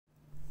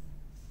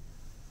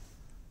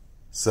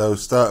So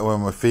starting with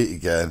my feet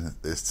again,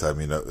 this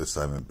time you notice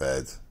I'm in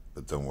bed,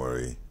 but don't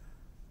worry,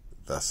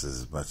 that's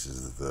as much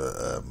as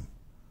the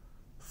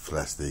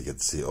flesh that you get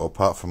to see, or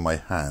apart from my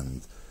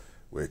hand,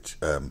 which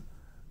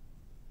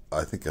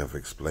I think I've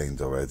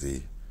explained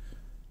already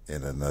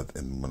in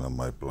one of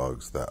my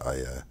blogs that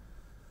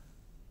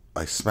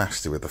I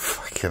smashed it with a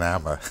fucking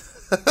hammer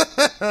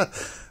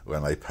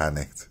when I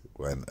panicked,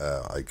 when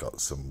I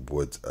got some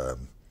wood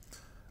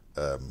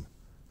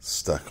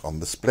stuck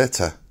on the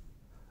splitter.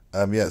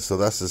 Yeah, so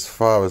that's as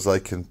far as I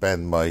can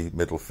bend my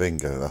middle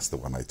finger. That's the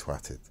one I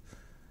twatted,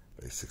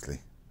 basically.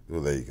 Oh,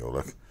 there you go,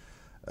 look.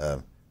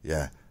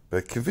 Yeah,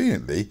 but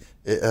conveniently,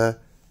 it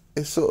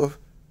sort of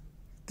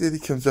nearly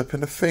comes up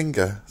in a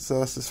finger, so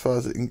that's as far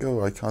as it can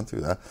go. I can't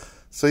do that.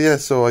 So yeah,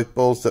 so I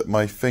ballsed up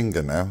my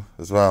finger now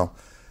as well.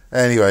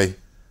 Anyway,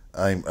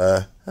 I'm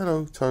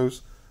hello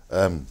toes.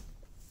 I'm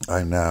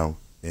now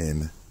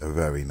in a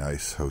very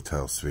nice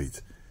hotel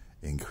suite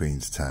in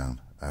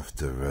Queenstown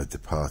after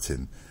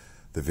departing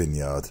the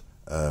Vineyard.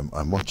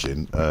 I'm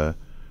watching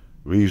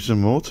Reeves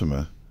and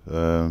Mortimer,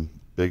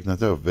 big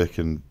night out, Vic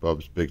and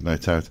Bob's big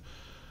night out,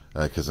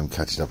 because I'm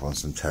catching up on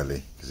some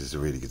telly because it's a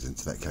really good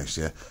internet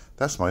connection. Yeah,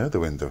 that's my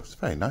other window. It's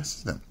very nice,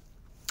 isn't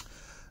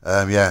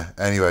it? Yeah.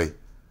 Anyway,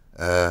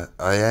 I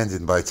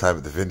ended my time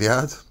at the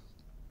Vineyard,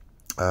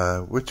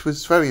 which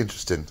was very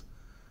interesting.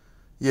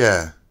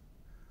 Yeah,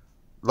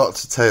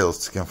 lots of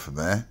tales to come from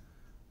there,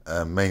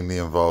 mainly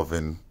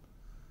involving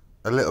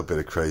a little bit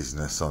of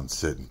craziness on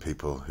certain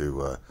people who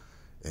were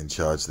in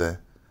charge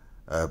there,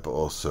 but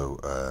also,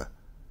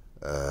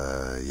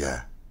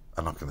 yeah,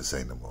 I'm not going to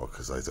say no more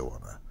because I don't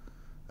want to,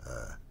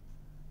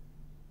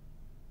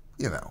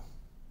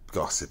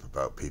 gossip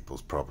about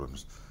people's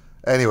problems.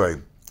 Anyway,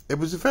 it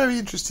was a very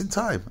interesting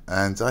time,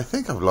 and I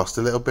think I've lost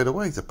a little bit of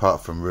weight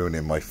apart from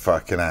ruining my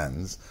fucking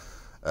hands.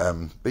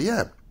 But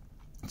yeah,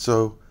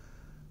 so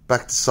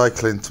back to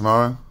cycling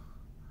tomorrow.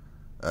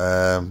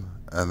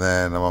 And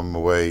then I'm on my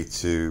way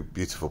to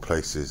beautiful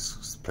places.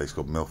 It's a place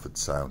called Milford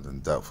Sound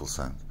and Doubtful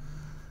Sound.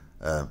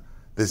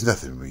 There's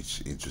nothing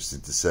much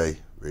interesting to say,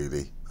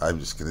 really. I'm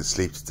just going to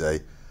sleep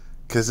today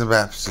because I'm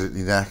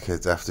absolutely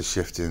knackered after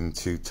shifting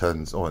 2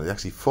 tons, or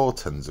actually 4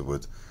 tons of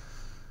wood.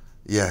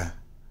 Yeah,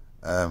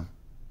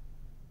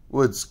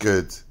 wood's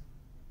good,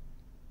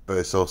 but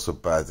it's also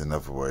bad in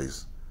other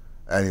ways.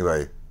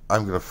 Anyway,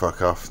 I'm going to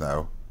fuck off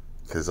now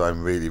because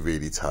I'm really,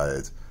 really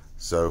tired.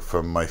 So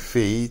from my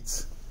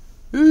feet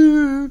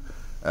and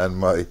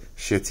my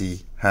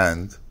shitty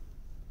hand,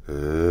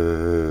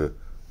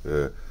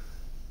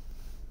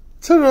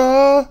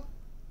 ta-ra!